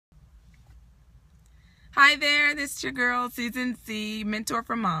Hi there, this is your girl, Susan C., Mentor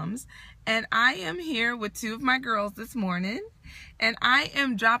for Moms, and I am here with two of my girls this morning, and I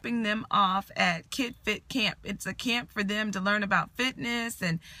am dropping them off at Kid Fit Camp. It's a camp for them to learn about fitness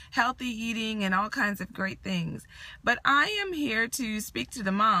and healthy eating and all kinds of great things. But I am here to speak to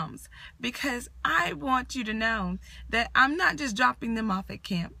the moms because I want you to know that I'm not just dropping them off at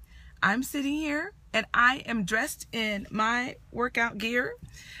camp. I'm sitting here and I am dressed in my workout gear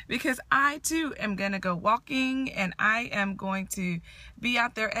because I too am going to go walking and I am going to be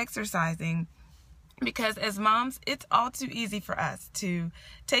out there exercising, because as moms, it's all too easy for us to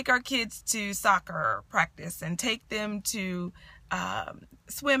take our kids to soccer practice and take them to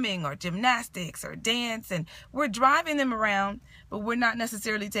swimming or gymnastics or dance, and we're driving them around, but we're not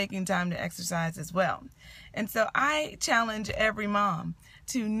necessarily taking time to exercise as well. And so I challenge every mom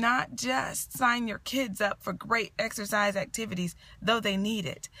to not just sign your kids up for great exercise activities, though they need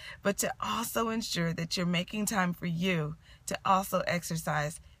it, but to also ensure that you're making time for you to also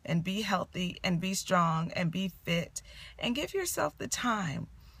exercise and be healthy and be strong and be fit, and give yourself the time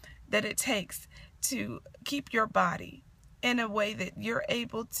that it takes to keep your body in a way that you're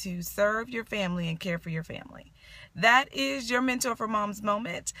able to serve your family and care for your family. That is your Mentor for Moms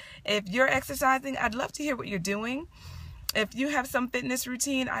moment. If you're exercising, I'd love to hear what you're doing. If you have some fitness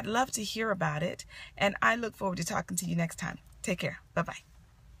routine, I'd love to hear about it. And I look forward to talking to you next time. Take care. Bye-bye.